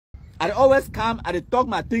I always come, I talk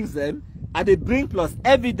my things them, I bring plus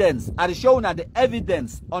evidence, I show una the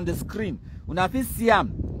evidence on the screen. Una fit see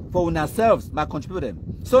am for una selves, my contribute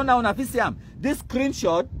them. So now una fit see am. This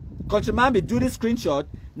screenshot, countryman be do this screenshot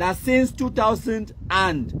now since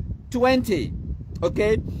 2020.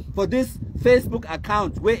 Okay, for this Facebook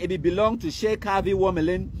account where it be belong to Sheikh Harvey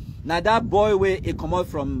Womelin. Now that boy where it come out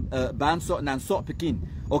from Banso and Sort Pekin.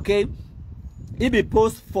 Okay, he be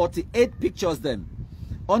post 48 pictures them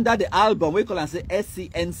under the album we call and say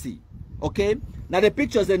SCNC. Okay, now the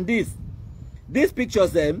pictures and these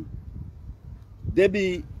pictures them they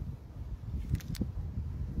be,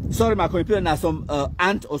 sorry my computer now some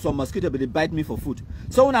ant or some mosquito but they bite me for food.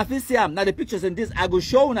 So when I feel see now the pictures and this I go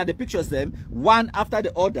show now the pictures them one after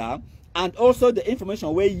the other, and also the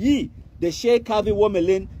information where ye the Sheikh Harvey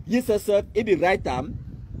Womelin ye yourself it be right time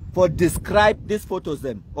for describe these photos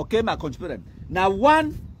them. Okay, my computer. Now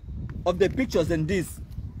one of the pictures in this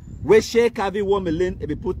where Sheikh Harvey Womelin it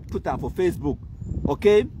be put on for Facebook.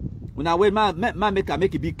 Okay, when I wait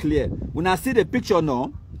make it be clear. When I see the picture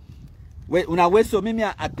now, when I wait so maybe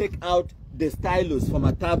I take out the stylus from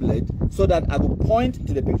my tablet so that I will point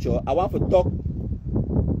to the picture. I want to talk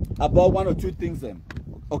about one or two things them.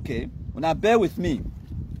 Okay, when I bear with me.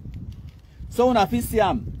 So when I feel see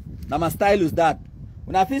now my stylus that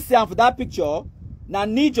when I feel see for that picture, now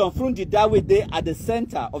need John Frundi that way there at the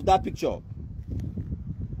center of that picture.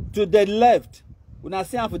 To the left, when I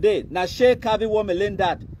see him for there, now Sheikh Harvey Womelin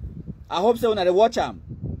that. I hope so when I watch him.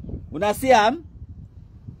 When I see him,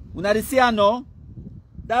 when I see him no,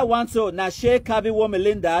 that one so now Sheikh Harvey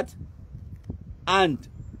Womelin that, and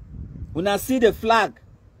when I see the flag,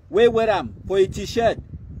 where wear him for a t-shirt.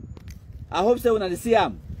 I hope so when I see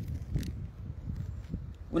him.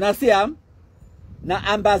 When I see him, now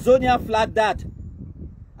Ambazonia flag that,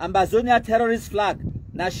 Ambazonia terrorist flag,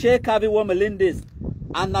 now Sheikh Harvey Womelin this.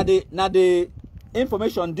 And now the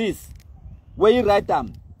information this where you write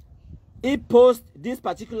them. He post this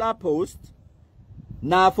particular post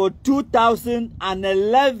now for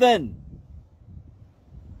 2011.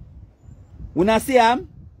 When I see him,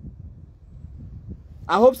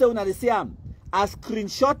 I hope so when I see him. I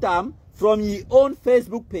screenshot them from your own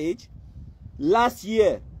Facebook page last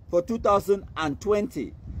year for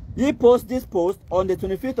 2020. He post this post on the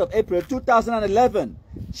 25th of April 2011.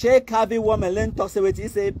 Sheikh Harvey Womelin talks about it. He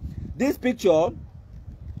said, this picture,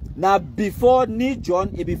 now before need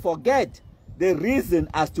John, it be forget the reason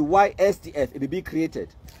as to why SDF it be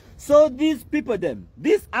created. So these people them,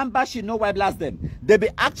 this Amba she know why blast them. They be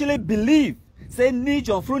actually believe, say need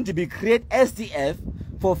John Front to be create SDF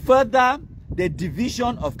for further the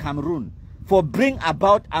division of Cameroon, for bring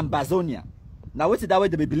about Ambazonia. Now what's that way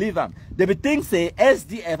they be believe them? They be think say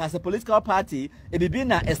SDF as a political party, it be been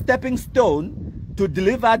a stepping stone to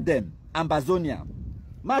deliver them Ambazonia.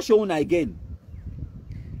 Ma show una again.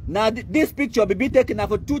 Now this picture be taken now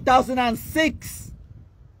for 2006.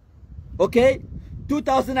 Okay?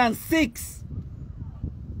 2006.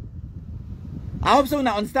 I hope so you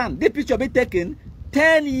understand. This picture be taken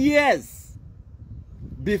 10 years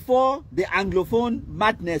before the Anglophone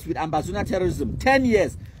madness with Ambazonia terrorism. 10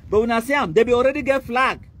 years. But when I see them, they be already get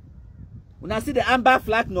flag. When I see the Amba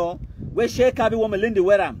flag now, where Sheikh Harvey Womelin they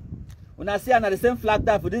wear them. When I see the same flag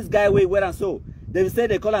that for this guy we wear and so they say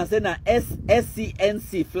they call and say na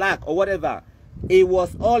SCNC flag or whatever. It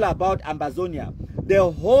was all about Ambazonia.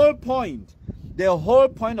 The whole point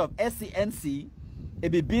of SCNC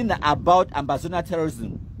it be been about Ambazonia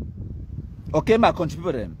terrorism. Okay, my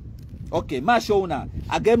contributor. Okay, my show now.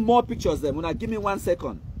 I get more pictures them. When I give me 1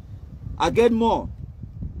 second, I get more.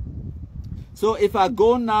 So if I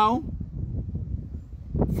go now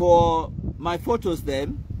for my photos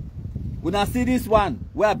then, when I see this one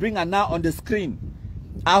where I bring her now on the screen,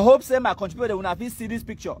 I hope say my contributor when I see this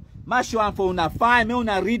picture, my show and for una find me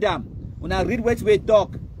una read them, when I read which way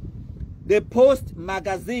talk. The Post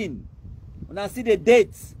magazine, when I see the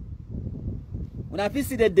dates, when I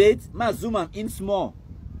see the dates, my zoom am in small.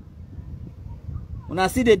 When I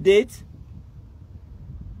see the date,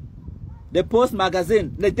 the Post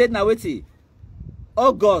magazine, the date now wait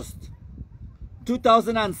August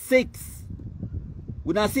 2006.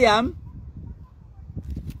 When I see him,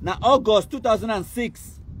 now August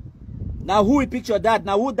 2006. Now who we picture that?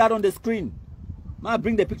 Now who that on the screen? Now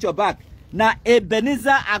bring the picture back. Now Ebenezer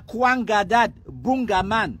Akwanga that Bunga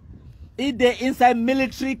man. He dey inside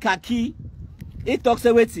military khaki. He talks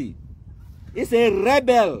away. He's a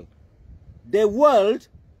rebel. The world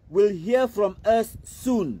will hear from us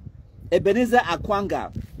soon. Ebenezer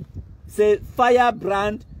Akwanga. Say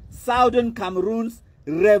firebrand, Southern Cameroon's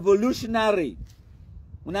revolutionary.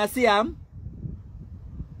 When I see him,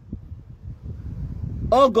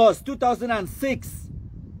 August 2006.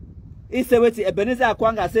 He said, wait, Ebenezer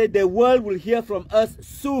Akwanga said, the world will hear from us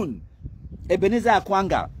soon. Ebenezer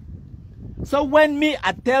Akwanga. So when me,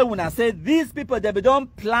 I tell when I say, these people, they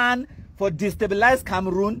don't plan for destabilize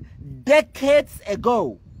Cameroon decades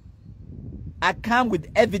ago. I come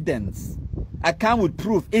with evidence. I come with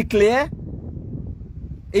proof. It clear?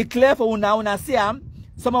 It clear for una see them.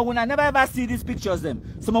 Some of una never ever see these pictures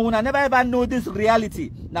them. Some of una never ever know this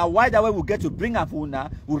reality. Now why that way we get to bring up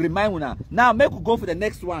una, we remind una. Now make we go for the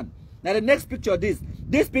next one. Now the next picture,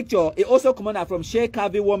 this picture is also coming out from Sheikh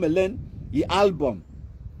Kavi Womelen, the album.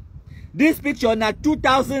 This picture now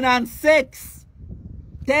 2006,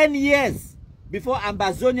 10 years before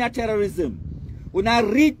Ambazonia terrorism. Una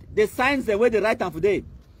read the signs the way they write them today.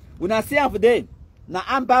 Una see them today. Now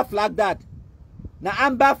Amba flag that. Now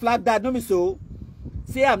Amba flag that. No me so.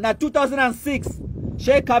 See am now 2006.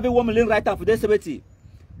 Sheikh Kavi Womelen write them today.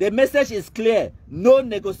 The message is clear. No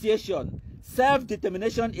negotiation.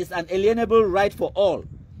 Self-determination is an alienable right for all.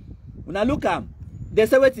 When I look at they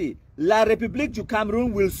say, La République du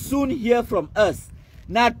Cameroon will soon hear from us.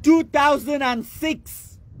 Now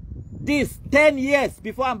 2006, this 10 years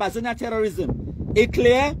before Ambazonia terrorism. It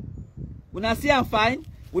clear? When I see I'm fine.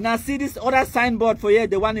 When I see this other signboard for here,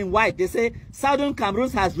 the one in white, they say Southern Cameroon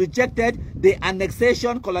has rejected the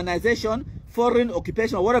annexation, colonization, foreign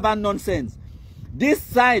occupation, or whatever nonsense. This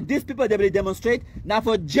side, these people, they will demonstrate. Now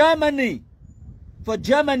for Germany, for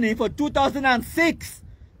 2006,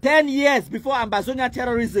 10 years before Ambazonia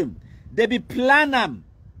terrorism, they be plan them.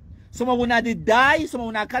 Some of them they die, some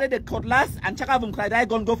of them carry the cutlass and check out from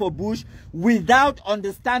go for bush without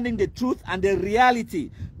understanding the truth and the reality.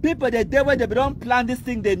 People they don't plan this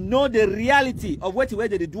thing, they know the reality of what way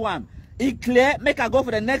they do them. It clear? Make I go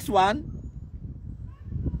for the next one.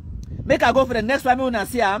 Make I go for the next one. Me wanna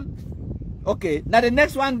see them. Okay, now the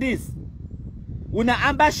next one this. Una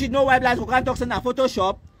Amba she know why black can talk in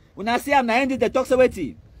Photoshop. Una see am na end the talk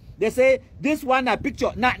away. They say this one a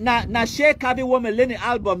picture. Na Sheikh Kavi Womelen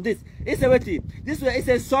album this. It's a wait. This way it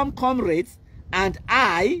says some comrades and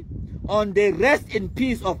I on the rest in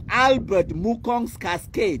peace of Albert Mukong's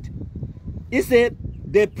cascade. It said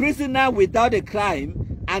the prisoner without a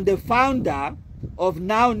crime and the founder of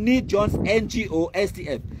now Need John's NGO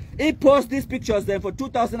STF. He posted these pictures then for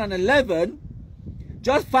 2011.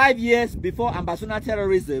 Just 5 years before Ambazonia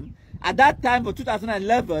terrorism, at that time for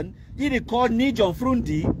 2011, he called Nijon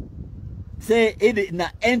Frundi, say it na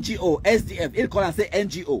NGO, SDF, he call and say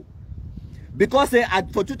NGO. Because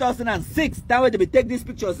for 2006, that way they take these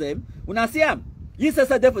pictures them, when I see them, he says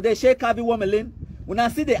there for the Sheikh Kavi Womelen, when I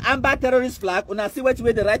see the Amba terrorist flag, when I see which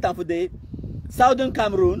way they write them for the Southern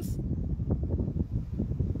Cameroons,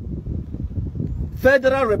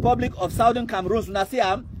 Federal Republic of Southern Cameroons, when I see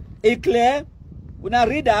them, it clear. When I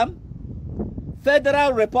read them,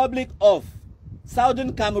 Federal Republic of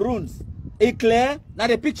Southern Cameroons. It clear? Now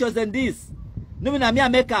the pictures than this. No, me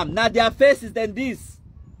make them. Now their faces than this.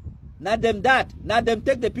 Now them that. Now them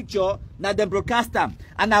take the picture. Now them broadcast them.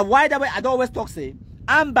 And now why that way I don't always talk say,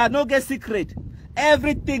 Amba no get secret.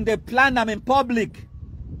 Everything they plan them in public.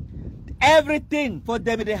 Everything for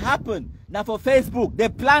them they happen. Now for Facebook, they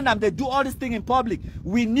plan them, they do all this thing in public.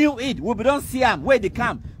 We knew it. We don't see them where they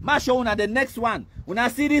come. Ma show now the next one. When I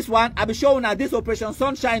see this one, I'll be showing now this Operation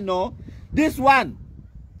Sunshine. No, this one.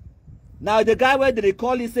 Now the guy where they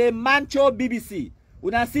call it say Mancho BBC.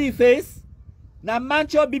 When I see his face, now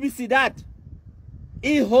Mancho BBC that.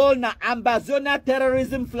 He hold na Ambazonia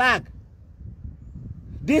terrorism flag.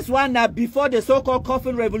 This one now before the so-called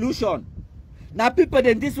coffin revolution. Now people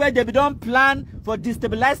in this way, they don't plan for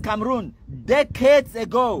destabilize Cameroon decades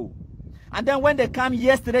ago. And then when they come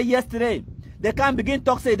yesterday, they can begin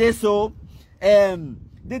talk say this so, and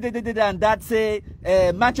that say,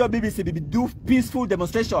 Macho BBC do peaceful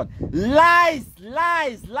demonstration. Lies,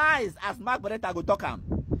 as Mark Barretta go talk am.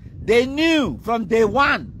 They knew from day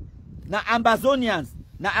one, now Ambazonians,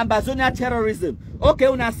 now Ambazonia terrorism. Okay,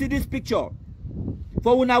 when I see this picture,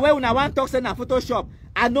 for when I want talk say na Photoshop,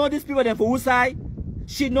 I know these people them for who side.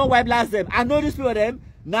 She know why blast them. I know these people them.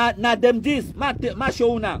 Na them this. Ma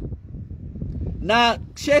show now. Now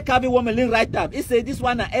Sheikh Kavi Womelen write up. He say this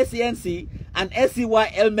one are SCNC and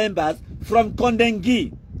SCYL members from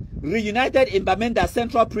Kondengi, reunited in Bamenda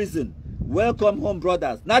Central Prison. Welcome home,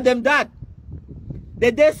 brothers. Now them that.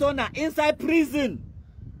 The day so now inside prison,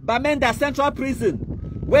 Bamenda Central Prison,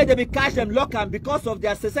 where they be catch them lock them because of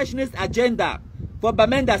their secessionist agenda for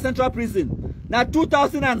Bamenda Central Prison. Now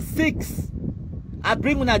 2006, I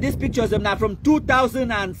bring una these pictures them now from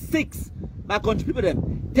 2006. My country people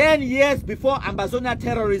them 10 years before Ambazonia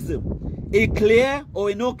terrorism. It clear or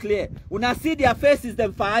it no clear? When I see their faces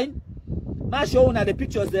them fine, Ma show una the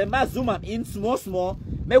pictures there. Ma zoom am in small.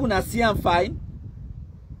 Make una see am fine.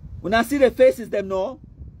 Una see the faces them no.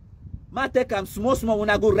 Ma take them small.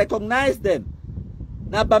 Una go recognize them.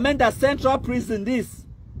 Now Bamenda Central Prison this.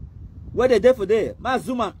 Where they there for there. Ma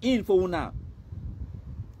zoom am in for una.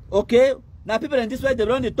 Okay? Now people in this way they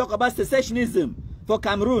only talk about secessionism for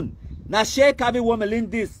Cameroon. Now Sheikh Kabi woman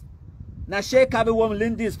link this. Now Sheikh Kabi woman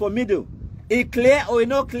link this for middle. It clear or it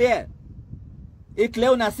not clear? It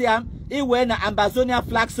clear una see am. It wear na Ambazonia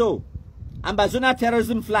flag so. Ambazonia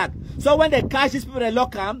terrorism flag. So when they catch these people they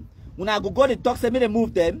lock them, when I go the talk say me they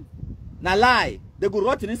move them. Now lie. They go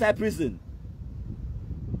rot inside prison.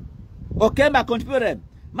 Okay, ma continue them.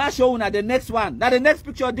 Ma show una the next one. Now the next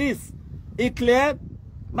picture this. It clear?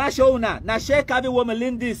 Ma show una. Now Sheikh Kabi woman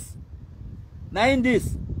in this. Now in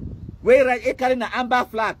this. Where right it carry na Amba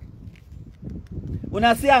flag.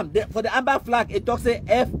 Una see am for the Amba flag it talks say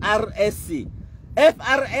FRSC.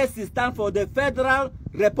 FRSC stands for the Federal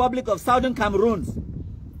Republic of Southern Cameroon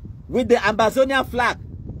with the Ambazonia flag.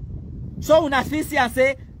 So una see and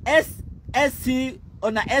say SSC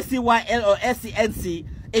or na SCYL or SCNC,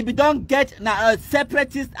 if you don't get na a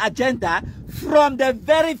separatist agenda from the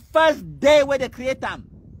very first day where they create them.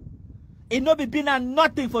 It no be been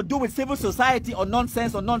nothing for do with civil society or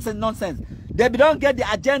nonsense. They don't get the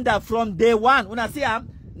agenda from day one. Una see am,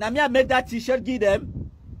 na me make that t-shirt give them.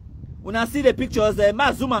 When I see the pictures,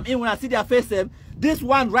 ma zoom am in when I see their face. This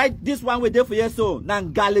one, right? This one we there for years so.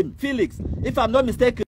 Nangalim, Felix. If I'm not mistaken.